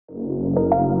I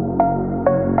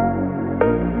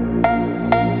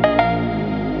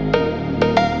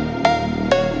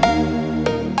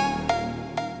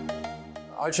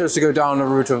chose to go down the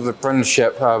route of the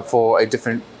apprenticeship for a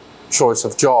different choice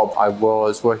of job. I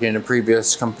was working in a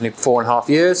previous company for 4.5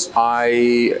 years.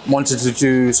 I wanted to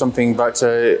do something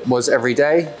that was every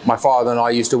day. My father and I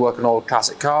used to work on old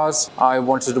classic cars. I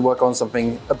wanted to work on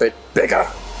something a bit bigger.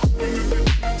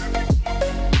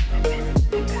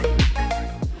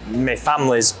 My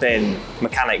family's been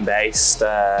mechanic based.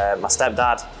 My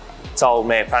stepdad told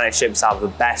me apprenticeships are the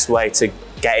best way to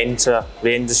get into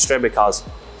the industry because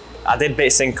I did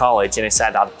bits in college and he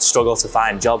said I'd struggle to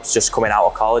find jobs just coming out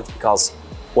of college because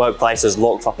workplaces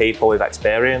look for people with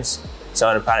experience, so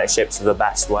an apprenticeship's the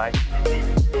best way.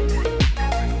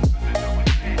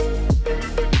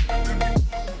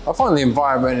 I find the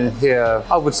environment in here,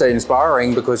 I would say,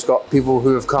 inspiring because you've got people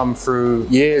who have come through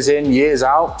years in, years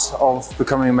out of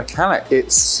becoming a mechanic.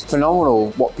 It's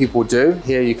phenomenal what people do.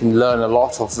 Here you can learn a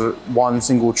lot of one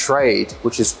single trade,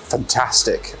 which is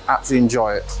fantastic. Absolutely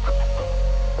enjoy it.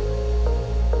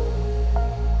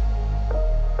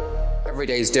 Every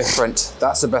day is different.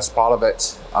 That's the best part of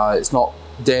it. It's not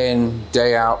day in,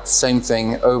 day out, same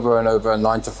thing over and over,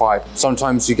 9 to 5.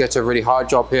 Sometimes you get a really hard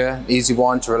job here, easy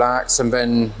one to relax, and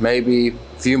then maybe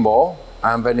a few more.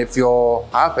 And then if you're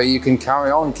happy, you can carry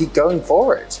on, keep going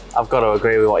for it. I've got to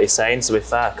agree with what you're saying, to be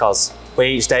fair, because with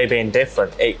each day being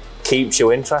different, it keeps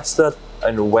you interested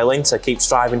and willing to keep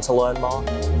striving to learn more.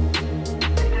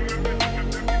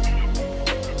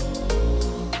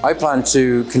 I plan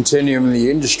to continue in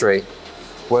the industry,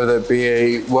 whether it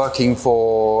be working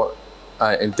for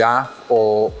in DAF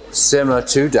or similar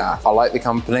to DAF. I like the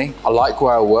company, I like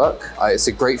where I work. It's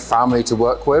a great family to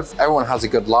work with. Everyone has a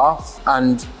good laugh,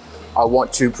 and I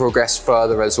want to progress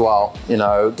further as well. You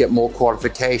know, get more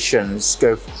qualifications,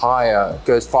 go higher,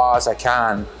 go as far as I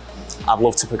can. I'd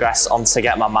love to progress on to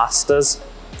get my masters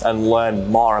and learn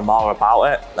more and more about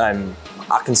it, and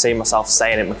I can see myself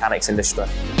staying in the mechanics industry.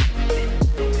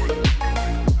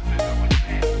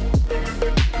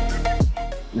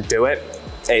 Do it.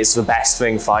 It's the best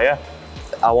thing for you.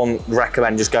 I wouldn't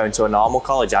recommend just going to a normal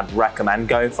college. I'd recommend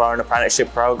going for an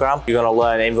apprenticeship program. You're going to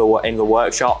learn in the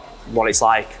workshop what it's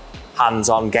like,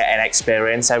 hands-on, getting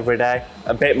experience every day.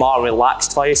 A bit more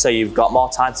relaxed for you, so you've got more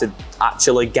time to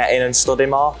actually get in and study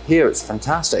more. Here it's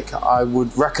fantastic. I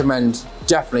would recommend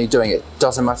definitely doing it.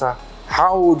 Doesn't matter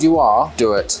how old you are,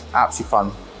 do it. Absolutely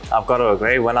fun. I've got to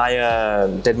agree. When I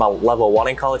did my level 1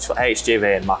 in college for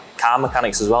HGV and my car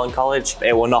mechanics as well in college,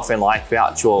 it was nothing like the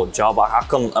actual job. I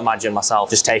couldn't imagine myself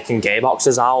just taking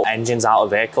gearboxes out, engines out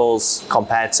of vehicles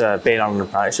compared to being on an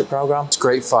apprenticeship program. It's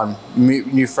great fun.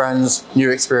 Meet new friends,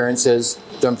 new experiences.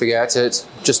 Don't forget it.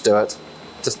 Just do it.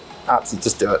 Just absolutely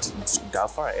just do it. Just go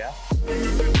for it, yeah.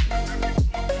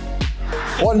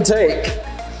 One take.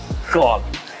 Go on.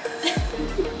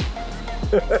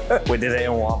 We did it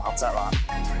in one, I'll take that.